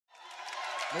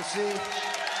Merci.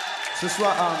 Ce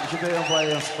soir, je vais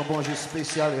envoyer un bonjour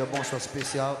spécial et un bonsoir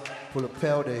spécial pour le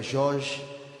père de Georges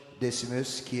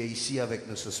Decimus qui est ici avec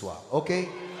nous ce soir. OK?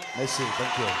 Merci.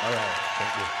 Thank you. All right.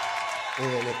 Thank you.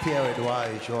 Et le Pierre, Edouard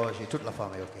et Georges et toute la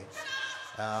famille. OK?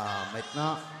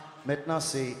 Maintenant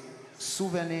c'est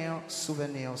souvenir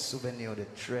de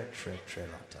très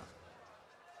longtemps.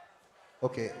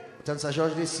 OK. Tant que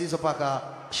Georges décide, on ne peut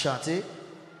pas chanter,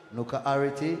 nous allons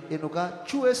arrêter et nous allons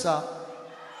jouer ça.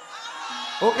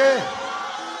 OK?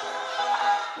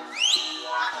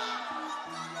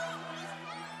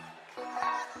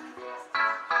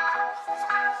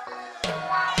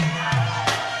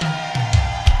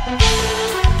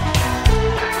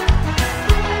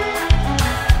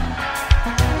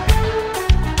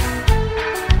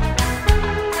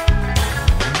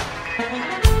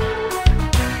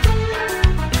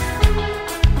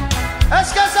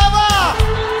 Est-ce que ça va?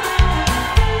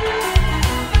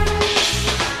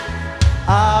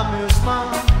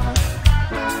 Amusement,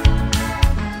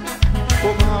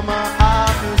 oh maman,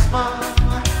 amusement.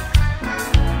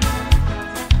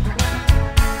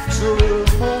 Tout le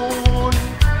monde,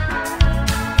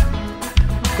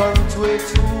 quand tu es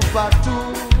tout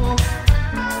partout.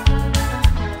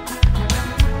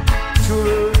 Tout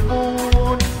le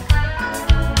monde,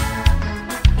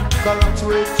 quand tu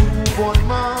es tout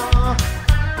bonnement.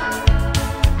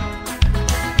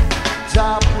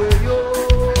 J'appuie yo.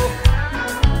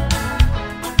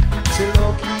 C'est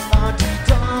l'eau qui en dit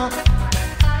tant.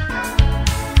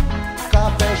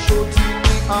 Café chaud,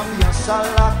 ambiance à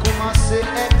la commencé à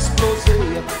exploser.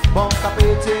 Bon café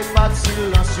t'es pas de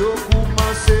silence, yo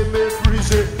commence à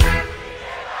mépriser.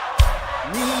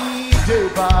 Ni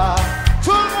débat,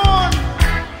 tout le monde.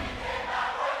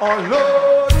 On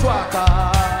l'autre toi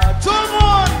tout le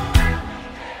monde.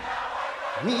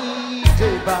 Ni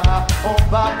débat, on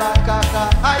va caca.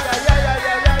 Aïe aïe aïe aïe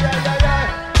aïe aïe aïe aïe aïe.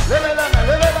 Levez la main,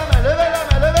 levez la main, levez la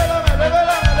main, levez la main, levez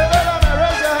la main, levez la main,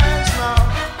 raise your hands now.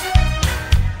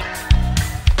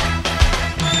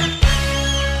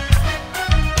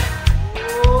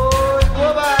 Oh, go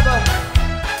baba.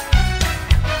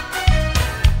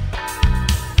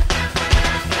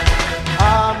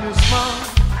 Amusement.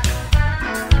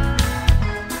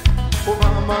 Oh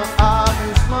maman,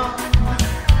 amusement.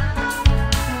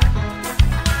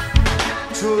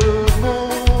 Tout le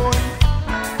monde,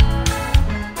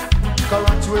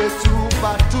 quand tu es tout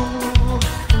partout.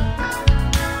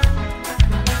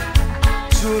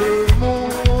 Tout le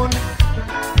monde,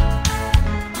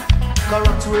 quand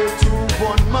tu es tout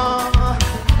bonnement.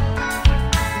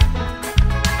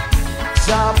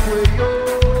 J'appuie yo,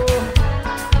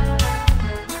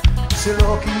 c'est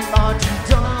l'eau qui en dit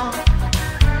tant.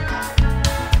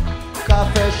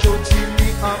 Café chaud,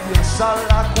 ambiance à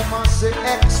la commencé à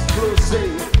exploser.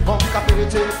 Bon café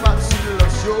t'es pas de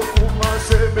silence, yo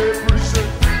commence à mépriser.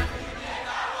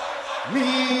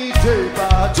 Mi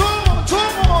débat, tout le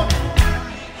monde.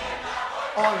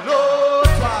 On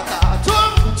l'autre,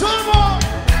 tout le monde.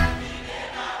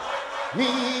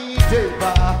 Mi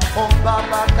débat, on va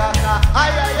caca.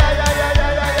 Aïe aïe aïe aïe aïe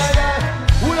aïe aïe aïe aïe.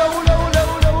 Oula oula oula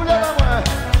oula oula la main.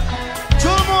 Tout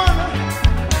le monde.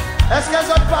 Est-ce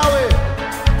qu'elles ont parlé?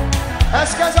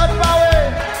 Est-ce qu'elles ont parlé?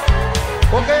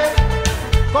 OK?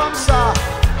 Comme ça.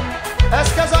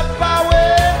 Est-ce qu'elles ont parlé?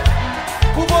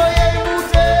 Vous voyez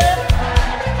monter?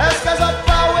 Est-ce qu'elles ont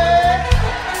parlé?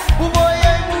 Vous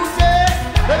voyez monter?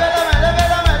 Levez la main, levez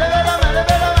la main, levez la main,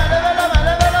 levez la main, levez la main,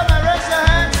 levez la main, raise your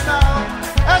hands now.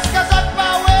 Est-ce qu'elles ont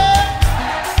parlé?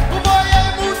 Vous voyez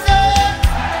monter?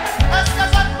 Est-ce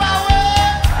qu'elles ont parlé?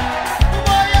 Vous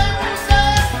voyez monter?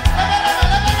 Levez la main,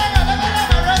 levez la main, levez la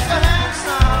main, raise your hands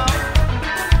now.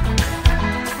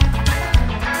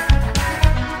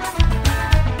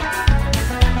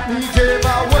 Mi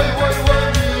débat, oui, oui, oui,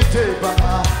 mi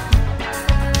débat.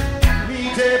 Mi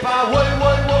débat, oui,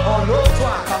 oui, oui, on l'autre.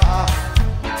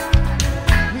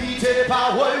 Mi débat,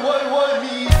 oui, oui, oui,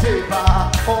 mi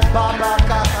débat, on va la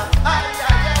caca. Aïe,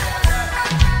 aïe, aïe,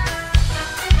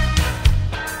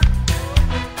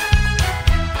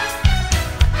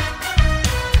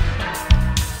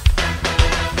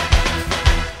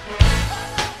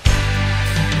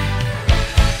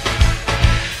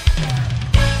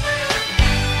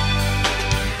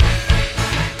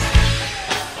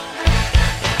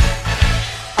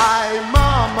 aïe,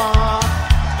 maman,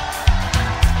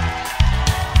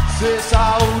 c'est ça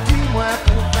ou dis-moi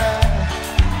pour faire.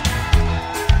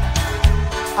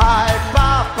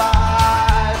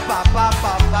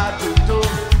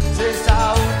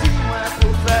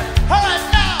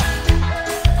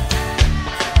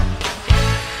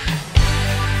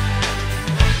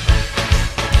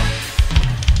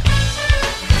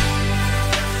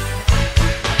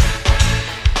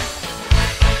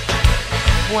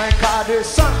 Moi qu'à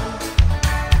descendre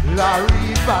la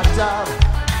rue patable,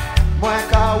 moi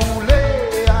qu'à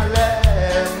rouler à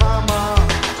l'air, maman.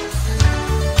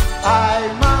 Aïe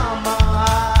maman,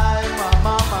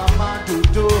 maman,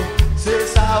 dodo, c'est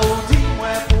ça ou dit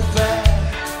moi pour faire.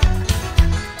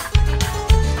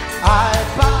 Aïe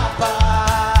papa,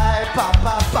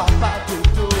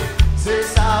 dodo, c'est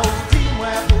ça ou dit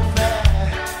moi pour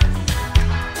faire.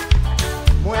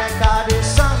 Moi qu'à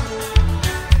descendre,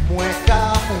 moi qu'à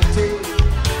monter,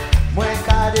 moi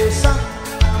qu'à descendre,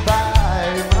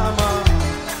 bye maman.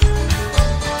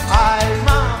 Aïe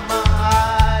maman,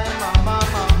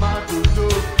 dodo,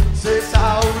 c'est ça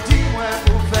ou dit moi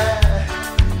pour faire.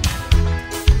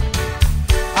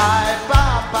 Aïe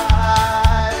papa,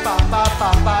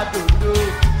 dodo,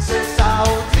 c'est ça ou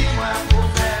dit moi pour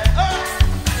faire. Oh!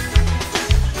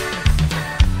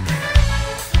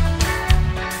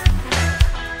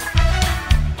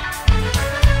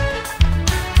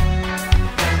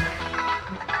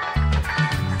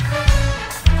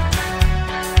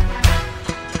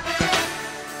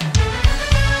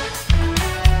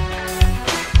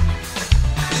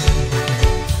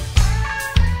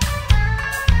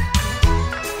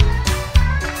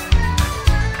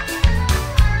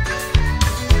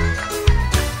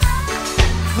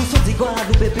 Nous sommes des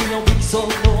Guadeloupe et puis on big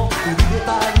sono. Nous vivons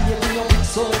Paris et puis on big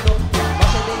sono.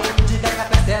 Marche des midi dans la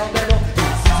peste bello.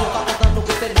 Si je pas content nous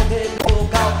côté de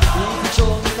local. Music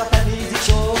show, nous canta music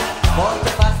show.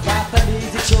 Volta faz canta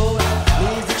music show.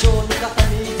 Music show, nous canta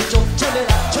music show.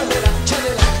 Chalera.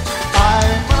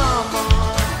 Aïe maman,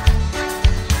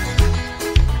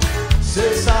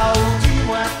 c'est ça ou dit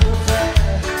moi pour faire.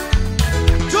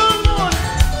 Tout le monde.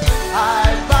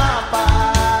 Aïe papa,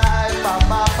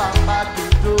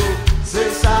 dodo,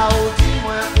 c'est ça ou dit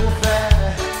moi pour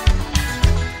faire.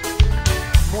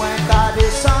 Moi qu'à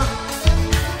descendre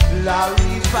la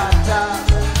rue fatale,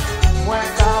 moi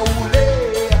qu'à rouler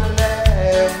à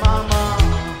l'air, maman.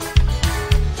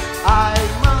 Aïe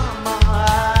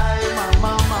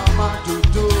maman,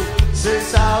 dodo, c'est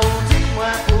ça ou dit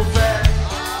moi pour faire.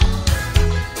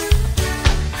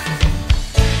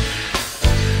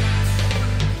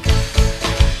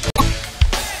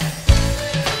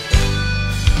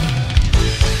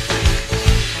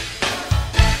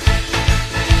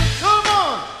 Tout le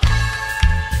monde.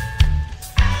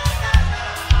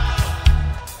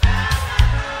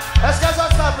 Est-ce que ça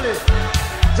s'appelle?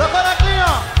 Je connais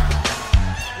client.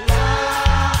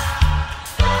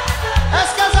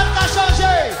 Est-ce que ça t'a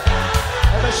changé?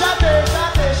 Eh bien, chantez.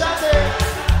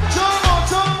 Tout le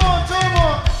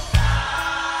monde.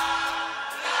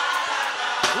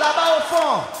 Là-bas au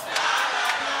fond.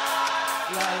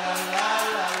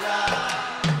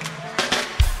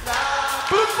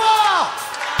 Plus fort.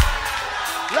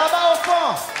 Là-bas au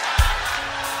fond.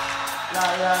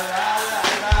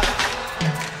 La.